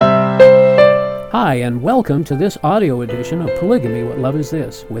Hi, and welcome to this audio edition of Polygamy, What Love Is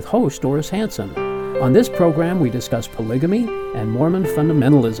This, with host Doris Hanson. On this program, we discuss polygamy and Mormon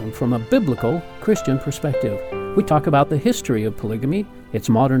fundamentalism from a biblical Christian perspective. We talk about the history of polygamy, its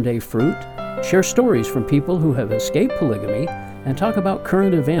modern-day fruit, share stories from people who have escaped polygamy, and talk about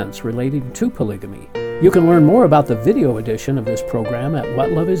current events relating to polygamy. You can learn more about the video edition of this program at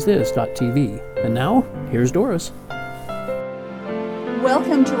whatloveisthis.tv. And now, here's Doris.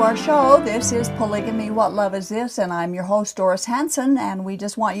 Welcome to our show. This is Polygamy, What Love Is This? And I'm your host, Doris Hanson, and we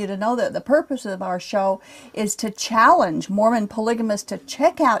just want you to know that the purpose of our show is to challenge Mormon polygamists to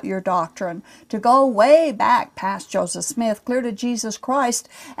check out your doctrine, to go way back past Joseph Smith, clear to Jesus Christ,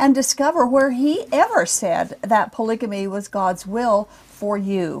 and discover where he ever said that polygamy was God's will for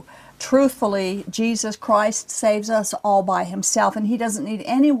you. Truthfully, Jesus Christ saves us all by himself, and he doesn't need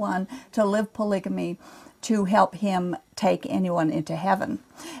anyone to live polygamy to help him take anyone into heaven.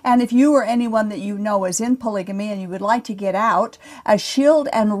 And if you or anyone that you know is in polygamy and you would like to get out, a Shield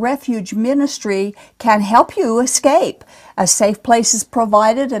and Refuge ministry can help you escape. A safe place is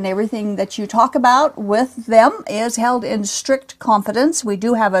provided, and everything that you talk about with them is held in strict confidence. We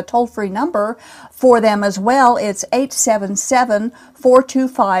do have a toll-free number for them as well. It's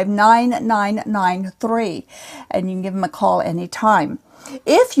 877-425-9993, and you can give them a call anytime.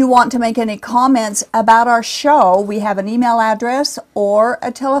 If you want to make any comments about our show, we have an email address or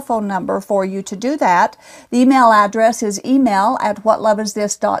a telephone number for you to do that. The email address is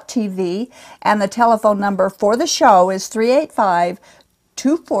email@whatloveisthis.tv, and the telephone number for the show is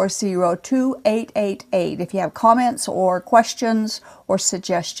 385-240-2888 if you have comments or questions or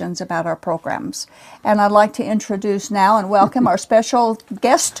suggestions about our programs. And I'd like to introduce now and welcome our special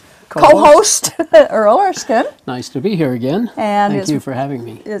guest co-host, Earl Erskine. Nice to be here again. And Thank you for having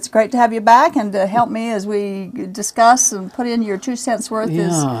me. It's great to have you back and to help me as we discuss and put in your 2 cents worth.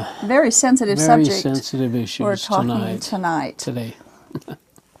 Is very sensitive subject. Very sensitive issues we're talking tonight. Today,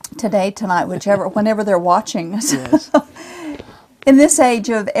 tonight, whenever they're watching. Yes. In this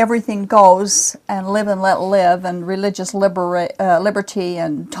age of everything goes and live and let live and religious liberty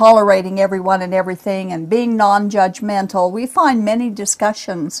and tolerating everyone and everything and being non-judgmental, we find many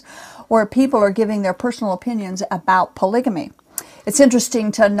discussions where people are giving their personal opinions about polygamy. It's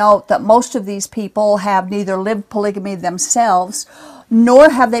interesting to note that most of these people have neither lived polygamy themselves, nor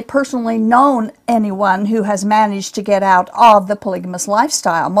have they personally known anyone who has managed to get out of the polygamous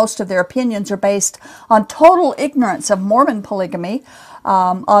lifestyle. Most of their opinions are based on total ignorance of Mormon polygamy,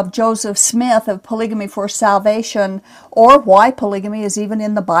 of Joseph Smith, of polygamy for salvation, or why polygamy is even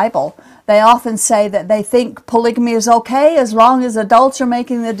in the Bible. They often say that they think polygamy is okay as long as adults are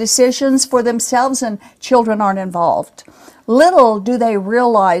making the decisions for themselves and children aren't involved. Little do they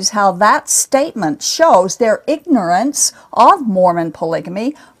realize how that statement shows their ignorance of Mormon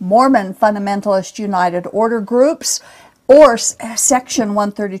polygamy, Mormon Fundamentalist United Order groups, or Section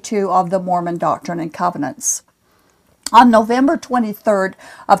 132 of the Mormon Doctrine and Covenants. On November 23rd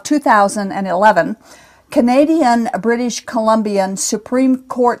of 2011, Canadian British Columbian Supreme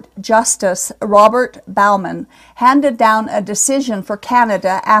Court Justice Robert Bauman handed down a decision for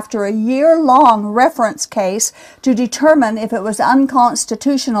Canada after a year-long reference case to determine if it was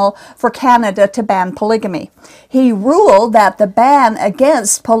unconstitutional for Canada to ban polygamy. He ruled that the ban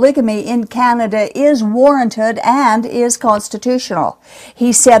against polygamy in Canada is warranted and is constitutional.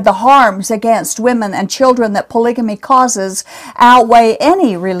 He said the harms against women and children that polygamy causes outweigh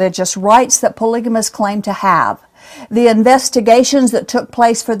any religious rights that polygamists claim to have. The investigations that took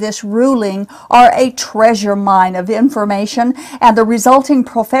place for this ruling are a treasure mine of information, and the resulting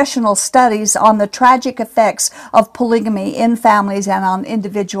professional studies on the tragic effects of polygamy in families and on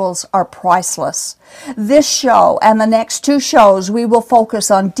individuals are priceless. This show and the next 2 shows, we will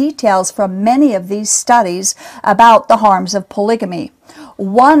focus on details from many of these studies about the harms of polygamy.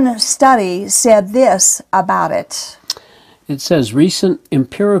 One study said this about it. It says recent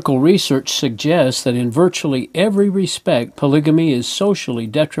empirical research suggests that in virtually every respect, polygamy is socially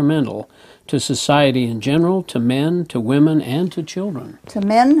detrimental to society in general, to men, to women, and to children. To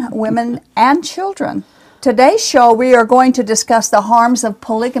men, women, and children. Today's show, we are going to discuss the harms of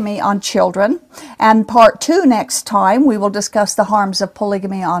polygamy on children, and part 2 next time, we will discuss the harms of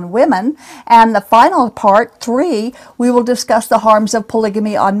polygamy on women, and the final part 3, we will discuss the harms of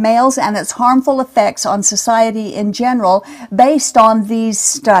polygamy on males and its harmful effects on society in general based on these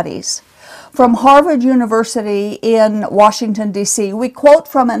studies. From Harvard University in Washington, D.C., we quote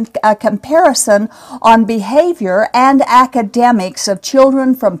from a comparison on behavior and academics of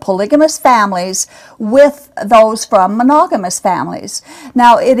children from polygamous families with those from monogamous families.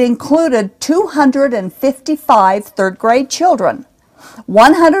 Now, it included 255 third-grade children.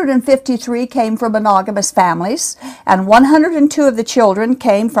 153 came from monogamous families, and 102 of the children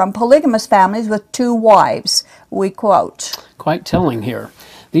came from polygamous families with 2 wives. We quote. Quite telling here.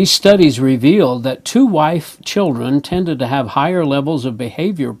 These studies revealed that 2-wife children tended to have higher levels of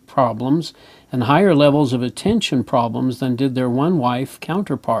behavior problems and higher levels of attention problems than did their 1-wife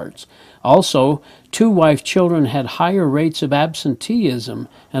counterparts. Also, 2-wife children had higher rates of absenteeism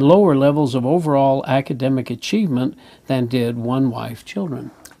and lower levels of overall academic achievement than did 1-wife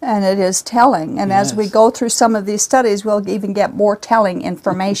children. And it is telling. And Yes. as we go through some of these studies, we'll even get more telling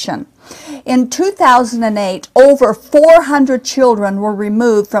information. In 2008, over 400 children were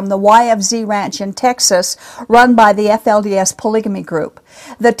removed from the YFZ Ranch in Texas, run by the FLDS Polygamy Group.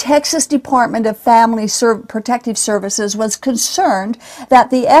 The Texas Department of Family Protective Services was concerned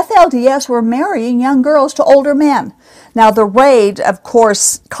that the FLDS were marrying young girls to older men. Now, the raid, of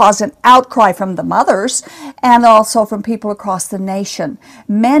course, caused an outcry from the mothers and also from people across the nation.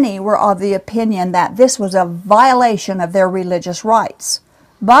 Many were of the opinion that this was a violation of their religious rights.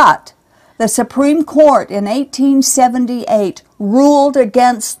 But the Supreme Court in 1878 ruled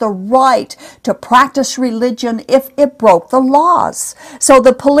against the right to practice religion if it broke the laws. So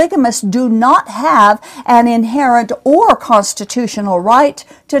the polygamists do not have an inherent or constitutional right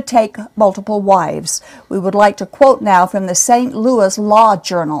to take multiple wives. We would like to quote now from the St. Louis Law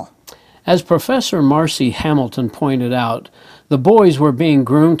Journal. As Professor Marcy Hamilton pointed out, the boys were being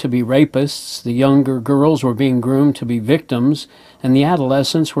groomed to be rapists, the younger girls were being groomed to be victims, and the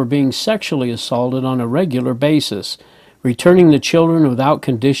adolescents were being sexually assaulted on a regular basis. Returning the children without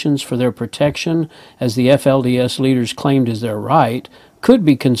conditions for their protection, as the FLDS leaders claimed is their right, could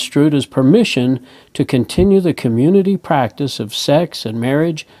be construed as permission to continue the community practice of sex and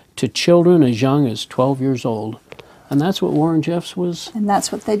marriage to children as young as 12 years old. And that's what Warren Jeffs was. And that's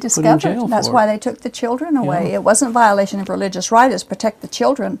what they Put in discovered. jail That's for. why they took the children away. Yeah. It wasn't violation of religious right, it's protect the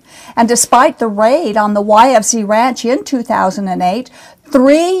children. And despite the raid on the YFC Ranch in 2008,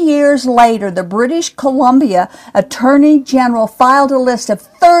 3 years later, the British Columbia Attorney General filed a list of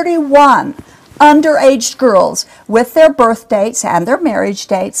 31 underage girls with their birth dates and their marriage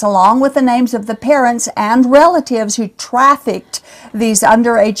dates, along with the names of the parents and relatives who trafficked these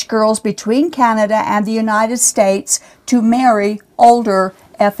underage girls between Canada and the United States to marry older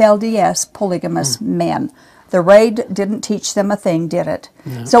FLDS polygamous men. The raid didn't teach them a thing, did it?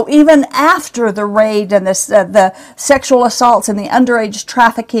 No. So even after the raid and the sexual assaults and the underage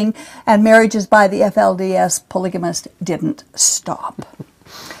trafficking and marriages by the FLDS polygamists didn't stop.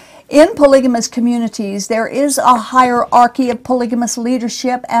 In polygamous communities, there is a hierarchy of polygamous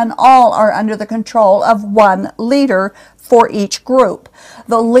leadership, and all are under the control of one leader for each group.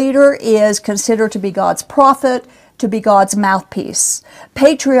 The leader is considered to be God's prophet, to be God's mouthpiece.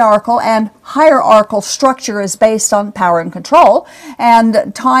 Patriarchal and hierarchical structure is based on power and control,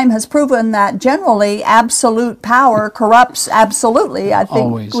 and time has proven that generally absolute power corrupts absolutely. I think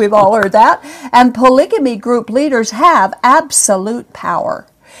Always. We've all heard that. And polygamy group leaders have absolute power.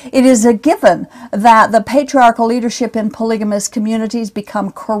 It is a given that the patriarchal leadership in polygamous communities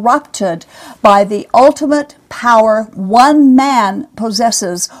become corrupted by the ultimate power one man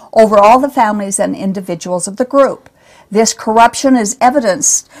possesses over all the families and individuals of the group. This corruption is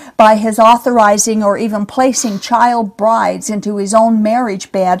evidenced by his authorizing or even placing child brides into his own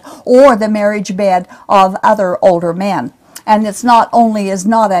marriage bed or the marriage bed of other older men. And it's not only is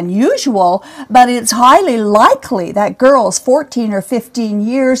not unusual, but it's highly likely that girls 14 or 15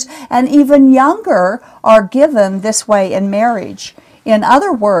 years and even younger are given this way in marriage. In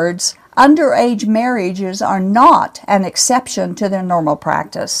other words, underage marriages are not an exception to their normal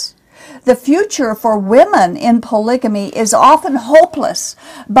practice. The future for women in polygamy is often hopeless,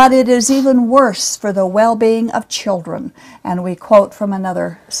 but it is even worse for the well-being of children. And we quote from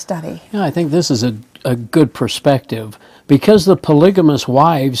another study. Yeah, I think this is a good perspective. Because the polygamous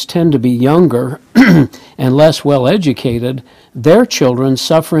wives tend to be younger and less well-educated, their children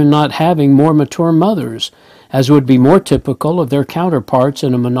suffer in not having more mature mothers, as would be more typical of their counterparts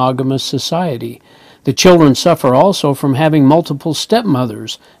in a monogamous society. The children suffer also from having multiple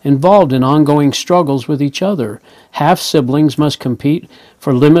stepmothers involved in ongoing struggles with each other. Half-siblings must compete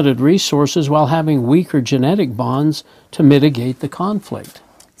for limited resources while having weaker genetic bonds to mitigate the conflict.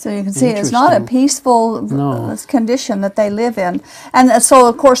 So you can see it's not a peaceful condition that they live in. And so,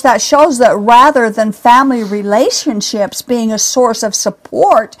 of course, that shows that rather than family relationships being a source of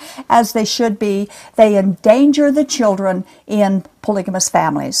support, as they should be, they endanger the children in polygamous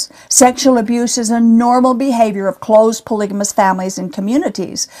families. Sexual abuse is a normal behavior of closed polygamous families and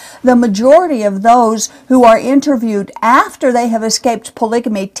communities. The majority of those who are interviewed after they have escaped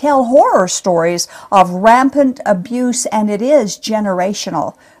polygamy tell horror stories of rampant abuse, and it is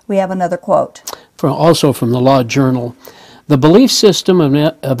generational. We have another quote. Also from the Law Journal. The belief system of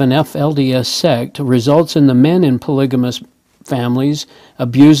an FLDS sect results in the men in polygamous families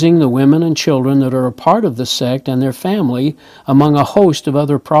abusing the women and children that are a part of the sect and their family, among a host of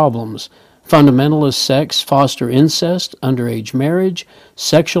other problems. Fundamentalist sects foster incest, underage marriage,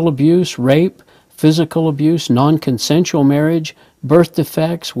 sexual abuse, rape, physical abuse, non-consensual marriage, birth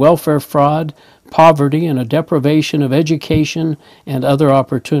defects, welfare fraud, poverty, and a deprivation of education and other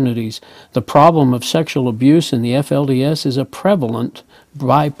opportunities. The problem of sexual abuse in the FLDS is a prevalent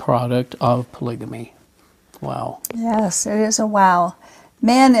byproduct of polygamy. Wow. Yes, it is a wow.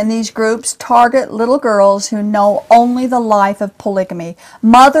 Men in these groups target little girls who know only the life of polygamy.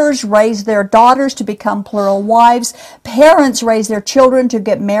 Mothers raise their daughters to become plural wives. Parents raise their children to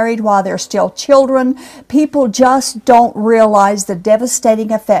get married while they're still children. People just don't realize the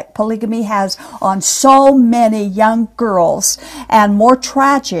devastating effect polygamy has on so many young girls. And more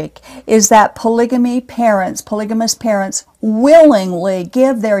tragic is that polygamous parents, willingly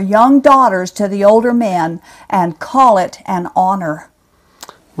give their young daughters to the older men and call it an honor.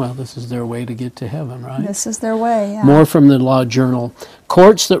 Well, this is their way to get to heaven, right? This is their way, yeah. More from the Law Journal.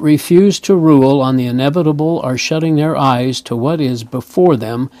 Courts that refuse to rule on the inevitable are shutting their eyes to what is before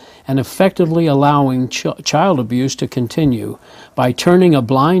them and effectively allowing child abuse to continue. By turning a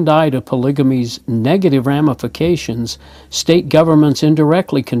blind eye to polygamy's negative ramifications, state governments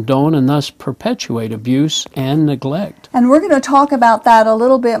indirectly condone and thus perpetuate abuse and neglect. And we're going to talk about that a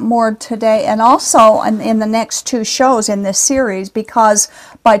little bit more today and also in the next two shows in this series, because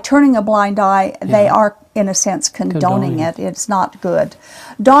by turning a blind eye, they are, in a sense, condoning it. It's not good.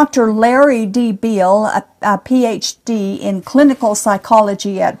 Dr. Larry D. Beal, a PhD in clinical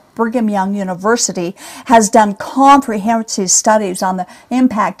psychology at Brigham Young University, has done comprehensive studies on the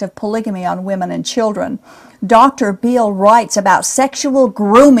impact of polygamy on women and children. Dr. Beal writes about sexual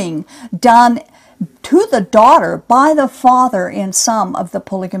grooming done to the daughter by the father in some of the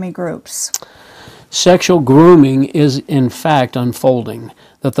polygamy groups. Sexual grooming is in fact unfolding,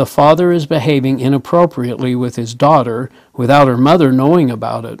 that the father is behaving inappropriately with his daughter without her mother knowing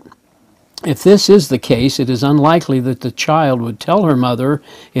about it. If this is the case, it is unlikely that the child would tell her mother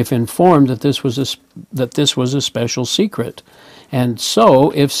if informed that this was a special secret. And so,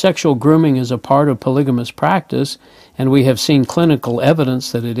 if sexual grooming is a part of polygamous practice, and we have seen clinical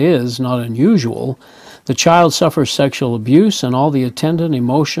evidence that it is not unusual, the child suffers sexual abuse and all the attendant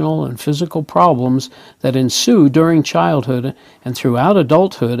emotional and physical problems that ensue during childhood and throughout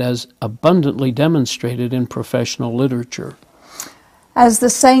adulthood, as abundantly demonstrated in professional literature. As the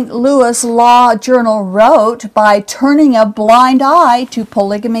St. Louis Law Journal wrote, by turning a blind eye to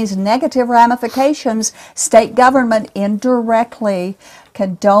polygamy's negative ramifications, state government indirectly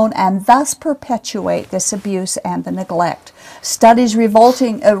condone and thus perpetuate this abuse and the neglect. Studies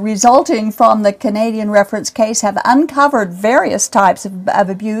resulting from the Canadian reference case have uncovered various types of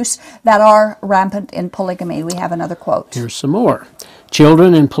abuse that are rampant in polygamy. We have another quote. Here's some more.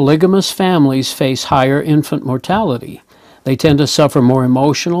 Children in polygamous families face higher infant mortality. They tend to suffer more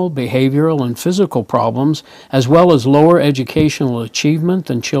emotional, behavioral, and physical problems, as well as lower educational achievement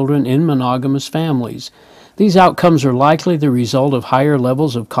than children in monogamous families. These outcomes are likely the result of higher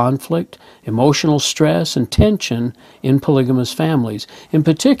levels of conflict, emotional stress, and tension in polygamous families. In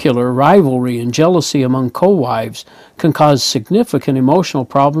particular, rivalry and jealousy among co-wives can cause significant emotional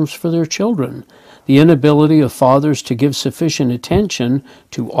problems for their children. The inability of fathers to give sufficient attention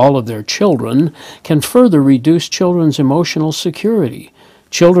to all of their children can further reduce children's emotional security.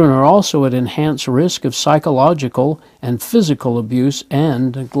 Children are also at enhanced risk of psychological and physical abuse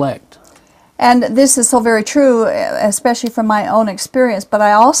and neglect. And this is so very true, especially from my own experience, but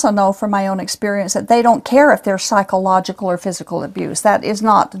I also know from my own experience that they don't care if there's psychological or physical abuse. That is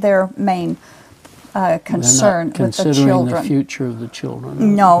not their main concern with the children. Considering the future of the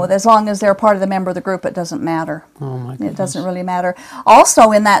children. No, as long as they're part of the member of the group, it doesn't matter. Oh my goodness. It doesn't really matter.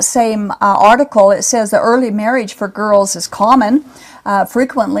 Also, in that same article, it says that early marriage for girls is common,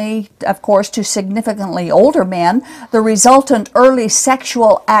 frequently, of course, to significantly older men. The resultant early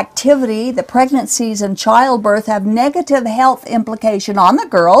sexual activity, the pregnancies and childbirth have negative health implication on the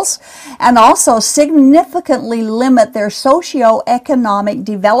girls and also significantly limit their socioeconomic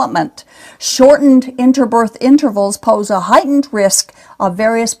development. Shortened interbirth intervals pose a heightened risk of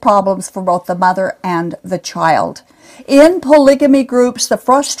various problems for both the mother and the child. In polygamy groups, the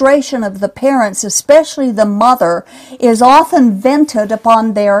frustration of the parents, especially the mother, is often vented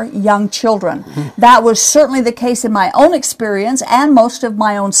upon their young children. That was certainly the case in my own experience and most of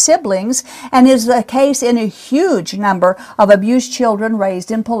my own siblings, and is the case in a huge number of abused children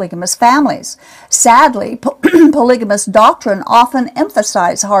raised in polygamous families. Sadly, polygamous doctrine often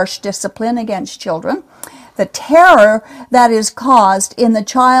emphasizes harsh discipline against children. The terror that is caused in the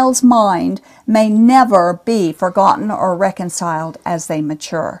child's mind may never be forgotten or reconciled as they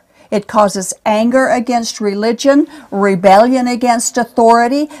mature. It causes anger against religion, rebellion against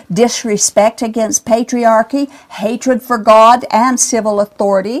authority, disrespect against patriarchy, hatred for God and civil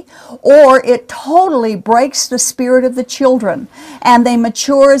authority, or it totally breaks the spirit of the children, and they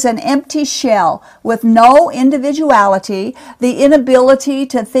mature as an empty shell with no individuality, the inability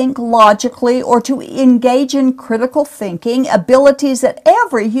to think logically or to engage in critical thinking, abilities that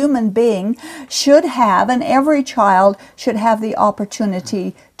every human being should have and every child should have the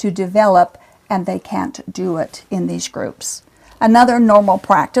opportunity to develop, and they can't do it in these groups. Another normal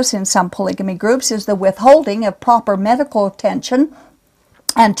practice in some polygamy groups is the withholding of proper medical attention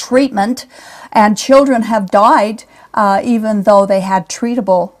and treatment, and children have died even though they had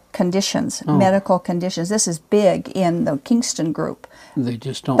treatable conditions, medical conditions. This is big in the Kingston group. They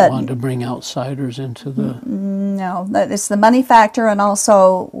just don't want to bring outsiders into the... No, it's the money factor, and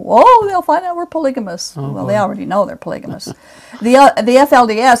also, they'll find out we're polygamous. Well, they already know they're polygamous. The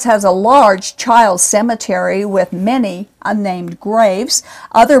FLDS has a large child cemetery with many unnamed graves.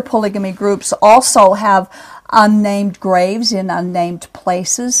 Other polygamy groups also have unnamed graves in unnamed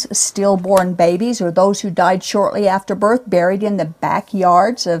places, stillborn babies or those who died shortly after birth buried in the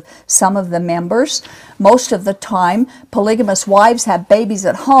backyards of some of the members. Most of the time, polygamous wives have babies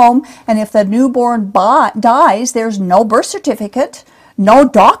at home, and if the newborn dies, there's no birth certificate, no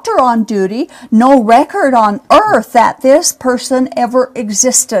doctor on duty, no record on earth that this person ever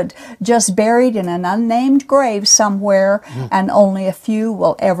existed, just buried in an unnamed grave somewhere, and only a few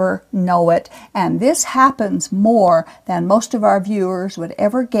will ever know it. And this happens more than most of our viewers would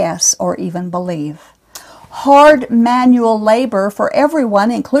ever guess or even believe. Hard manual labor for everyone,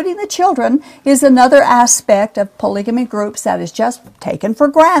 including the children, is another aspect of polygamy groups that is just taken for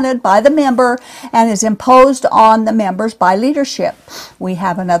granted by the member and is imposed on the members by leadership. We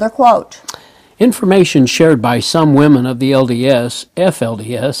have another quote. Information shared by some women of the LDS,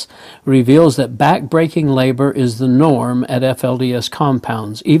 FLDS, reveals that back-breaking labor is the norm at FLDS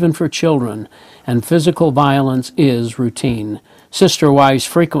compounds, even for children, and physical violence is routine. Sister wives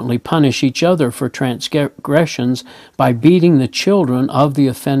frequently punish each other for transgressions by beating the children of the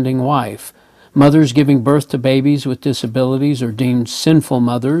offending wife. Mothers giving birth to babies with disabilities are deemed sinful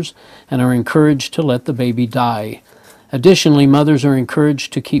mothers and are encouraged to let the baby die. Additionally, mothers are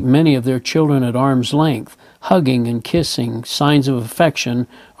encouraged to keep many of their children at arm's length. Hugging and kissing, signs of affection,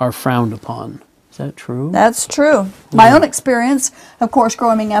 are frowned upon. Is that true? That's true. My own experience, of course,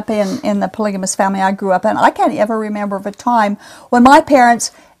 growing up in the polygamous family I grew up in, I can't ever remember of a time when my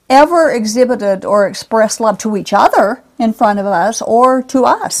parents ever exhibited or expressed love to each other in front of us or to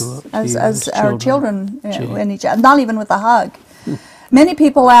us as our children in each other, not even with a hug. Many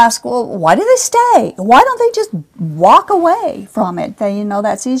people ask, well, why do they stay? Why don't they just walk away from it?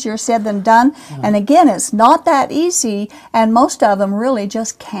 That's easier said than done. And again, it's not that easy, and most of them really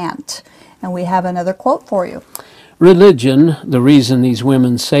just can't. And we have another quote for you. Religion, the reason these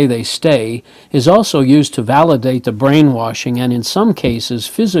women say they stay, is also used to validate the brainwashing and, in some cases,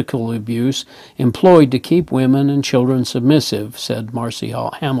 physical abuse employed to keep women and children submissive, said Marcy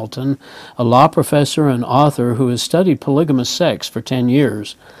Hamilton, a law professor and author who has studied polygamous sex for 10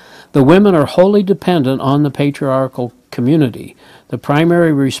 years. The women are wholly dependent on the patriarchal community. The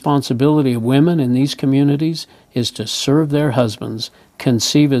primary responsibility of women in these communities is to serve their husbands,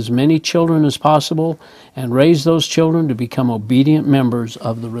 conceive as many children as possible, and raise those children to become obedient members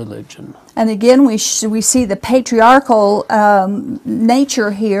of the religion. And again, we see the patriarchal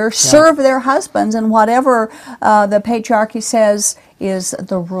nature here. Serve their husbands, and whatever the patriarchy says is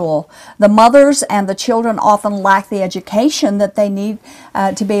the rule. The mothers and the children often lack the education that they need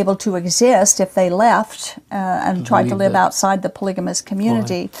to be able to exist if they left and tried to live outside the polygamous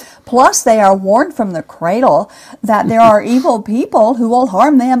community. Plus, they are warned from the cradle that there are evil people who will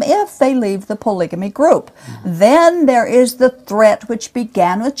harm them if they leave the polygamy group. Then there is the threat which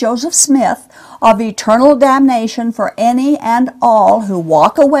began with Joseph Smith of eternal damnation for any and all who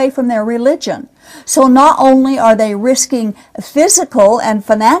walk away from their religion. So not only are they risking physical and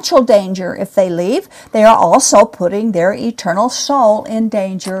financial danger if they leave, they are also putting their eternal soul in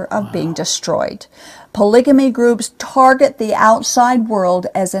danger of being destroyed. Polygamy groups target the outside world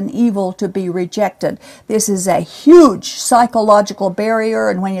as an evil to be rejected. This is a huge psychological barrier,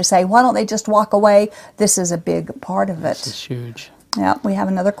 and when you say, why don't they just walk away, this is a big part of it. This is huge. Yeah, we have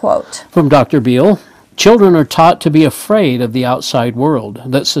another quote. From Dr. Beale, children are taught to be afraid of the outside world,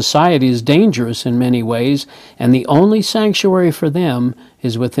 that society is dangerous in many ways, and the only sanctuary for them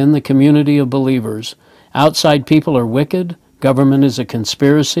is within the community of believers. Outside people are wicked, government is a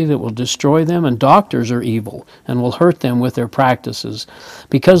conspiracy that will destroy them, and doctors are evil and will hurt them with their practices.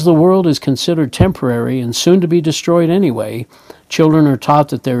 Because the world is considered temporary and soon to be destroyed anyway, children are taught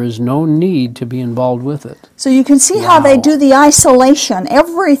that there is no need to be involved with it. So you can see how they do the isolation.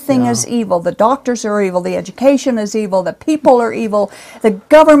 Everything is evil. The doctors are evil. The education is evil. The people are evil. The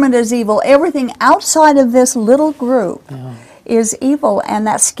government is evil. Everything outside of this little group is evil, and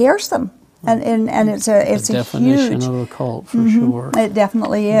that scares them. And it's a definition huge of a cult for sure. It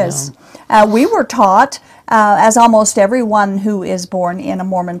definitely is. We were taught, as almost everyone who is born in a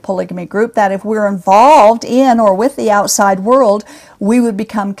Mormon polygamy group, that if we're involved in or with the outside world, we would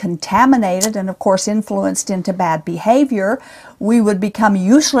become contaminated and, of course, influenced into bad behavior. We would become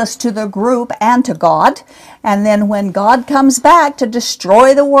useless to the group and to God. And then when God comes back to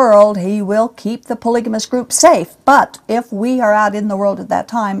destroy the world, He will keep the polygamous group safe. But if we are out in the world at that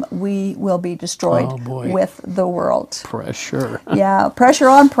time, we will be destroyed with the world. Pressure. Yeah, pressure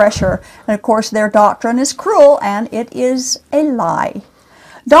on pressure. And of course, their doctrine is cruel, and it is a lie.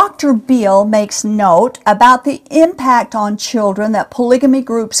 Dr. Beale makes note about the impact on children that polygamy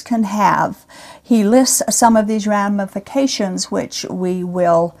groups can have. He lists some of these ramifications, which we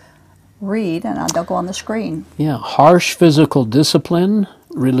will read, and they'll go on the screen. Yeah, harsh physical discipline,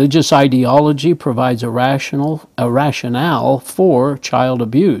 religious ideology provides a rationale for child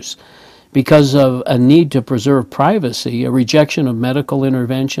abuse. Because of a need to preserve privacy, a rejection of medical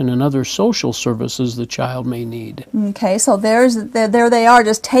intervention and other social services the child may need. Okay, so there they are,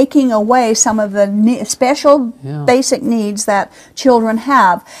 just taking away some of the special basic needs that children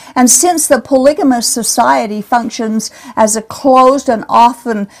have. And since the polygamous society functions as a closed and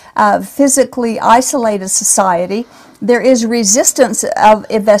often physically isolated society, there is resistance of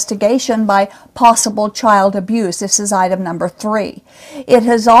investigation by possible child abuse. This is item number 3. It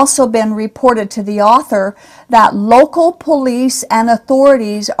has also been reported to the author that local police and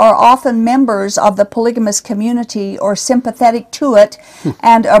authorities are often members of the polygamous community or sympathetic to it,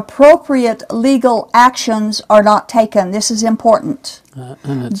 and appropriate legal actions are not taken. This is important.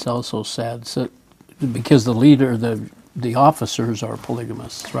 And it's also sad because the leader, the officers are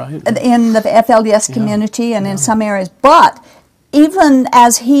polygamists, right? In the FLDS community and in some areas. But even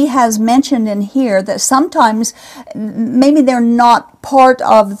as he has mentioned in here, that sometimes maybe they're not part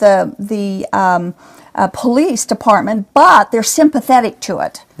of the police department, but they're sympathetic to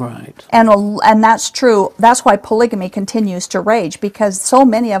it. Right. And that's true. That's why polygamy continues to rage, because so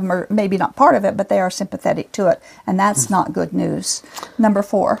many of them are maybe not part of it, but they are sympathetic to it. And that's not good news. Number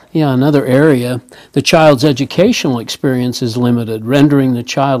 4. Yeah, another area, the child's educational experience is limited, rendering the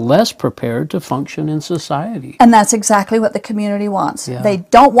child less prepared to function in society. And that's exactly what the community wants. Yeah. They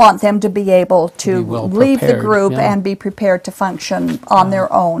don't want them to be able to leave the group yeah. and be prepared to function on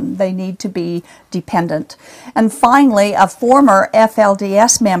their own. They need to be dependent. And finally, a former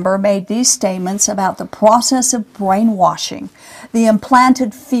FLDS member made these statements about the process of brainwashing, the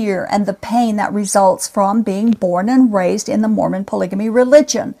implanted fear and the pain that results from being born and raised in the Mormon polygamy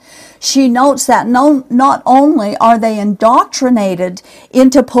religion. She notes that not only are they indoctrinated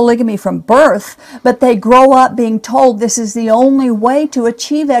into polygamy from birth, but they grow up being told this is the only way to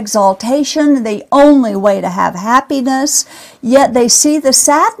achieve exaltation, the only way to have happiness, yet they see the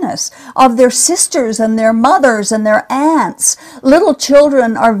sadness of their sisters and their mothers and their aunts. Little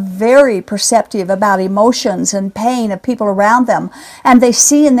children are very perceptive about emotions and pain of people around them, and they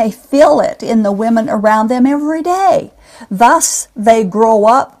see and they feel it in the women around them every day. Thus, they grow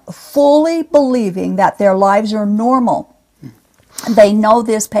up fully believing that their lives are normal. They know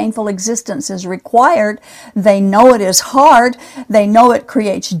this painful existence is required. They know it is hard. They know it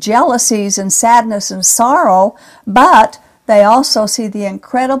creates jealousies and sadness and sorrow, but they also see the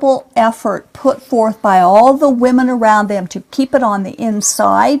incredible effort put forth by all the women around them to keep it on the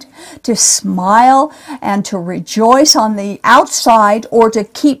inside, to smile and to rejoice on the outside, or to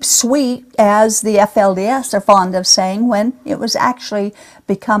keep sweet, as the FLDS are fond of saying, when it was actually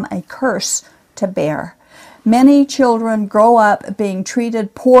become a curse to bear. Many children grow up being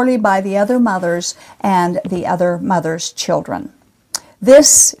treated poorly by the other mothers and the other mothers' children.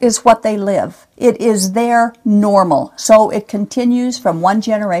 This is what they live. It is their normal. So it continues from one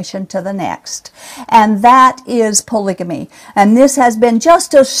generation to the next. And that is polygamy. And this has been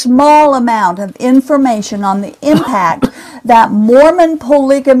just a small amount of information on the impact that Mormon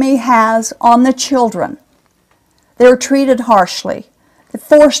polygamy has on the children. They're treated harshly. The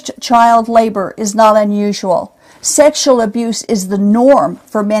forced child labor is not unusual. Sexual abuse is the norm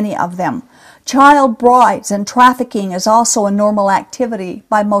for many of them. Child brides and trafficking is also a normal activity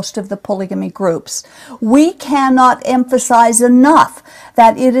by most of the polygamy groups. We cannot emphasize enough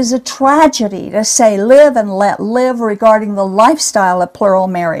that it is a tragedy to say live and let live regarding the lifestyle of plural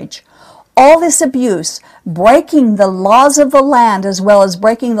marriage. All this abuse, breaking the laws of the land as well as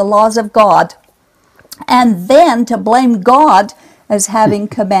breaking the laws of God, and then to blame God as having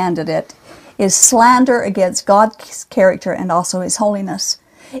commanded it, is slander against God's character and also His holiness.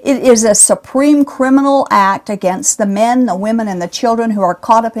 It is a supreme criminal act against the men, the women, and the children who are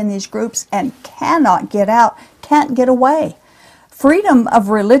caught up in these groups and cannot get out, can't get away. Freedom of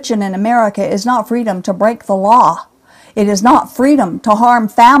religion in America is not freedom to break the law. It is not freedom to harm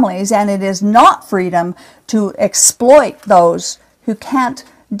families, and it is not freedom to exploit those who can't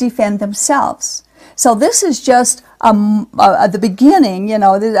defend themselves. So this is just the beginning.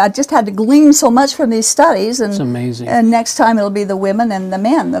 I just had to glean so much from these studies. And, it's amazing. And next time it'll be the women and the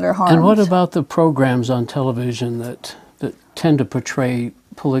men that are harmed. And what about the programs on television that tend to portray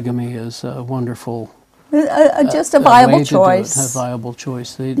polygamy as a wonderful, just a viable way choice? To do it, a viable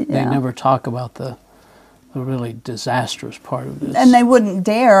choice. They never talk about the really disastrous part of this. And they wouldn't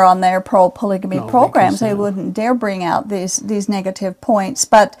dare on their pro-polygamy programs. because, They wouldn't dare bring out these negative points.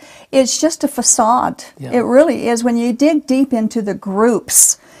 But it's just a facade. Yeah. It really is. When you dig deep into the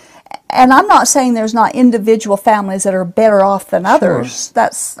groups, and I'm not saying there's not individual families that are better off than others. Sure.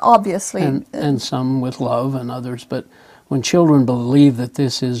 That's obviously... And some with love and others. But when children believe that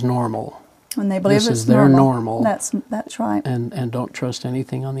this is normal, when they believe this it's is their normal. That's right. And don't trust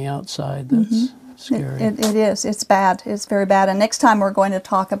anything on the outside, that's scary. It is. It's bad. It's very bad. And next time we're going to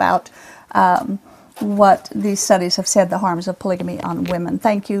talk about what these studies have said, the harms of polygamy on women.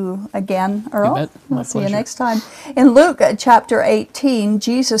 Thank you again, Earl. You bet. We'll see you pleasure. next time. In Luke chapter 18,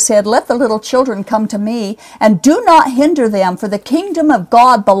 Jesus said, "Let the little children come to me, and do not hinder them, for the kingdom of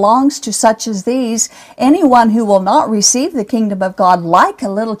God belongs to such as these. Anyone who will not receive the kingdom of God like a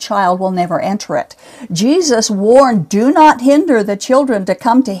little child will never enter it." Jesus warned, do not hinder the children to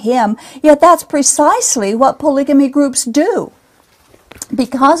come to Him, yet that's precisely what polygamy groups do.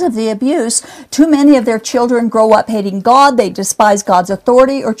 Because of the abuse, too many of their children grow up hating God, they despise God's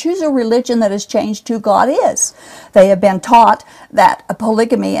authority, or choose a religion that has changed who God is. They have been taught that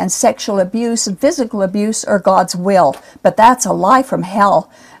polygamy and sexual abuse and physical abuse are God's will, but that's a lie from hell.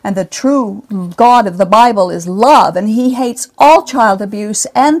 And the true God of the Bible is love, and He hates all child abuse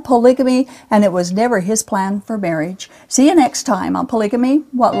and polygamy, and it was never His plan for marriage. See you next time on Polygamy,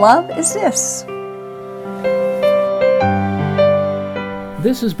 What Love Is This?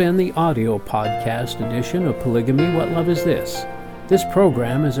 This has been the audio podcast edition of Polygamy, What Love Is This? This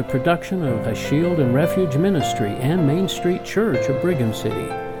program is a production of a Shield and Refuge Ministry and Main Street Church of Brigham City.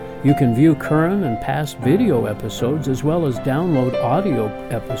 You can view current and past video episodes as well as download audio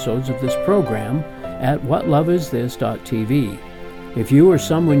episodes of this program at whatlovethis.tv. If you or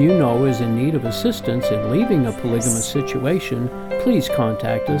someone you know is in need of assistance in leaving a polygamous situation, please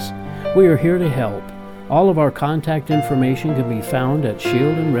contact us. We are here to help. All of our contact information can be found at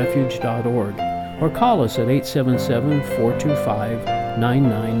shieldandrefuge.org or call us at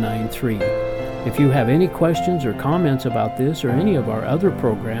 877-425-9993. If you have any questions or comments about this or any of our other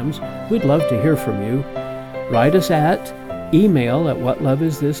programs, we'd love to hear from you. Write us at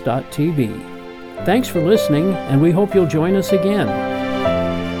email@whatlovethis.tv. Thanks for listening, and we hope you'll join us again.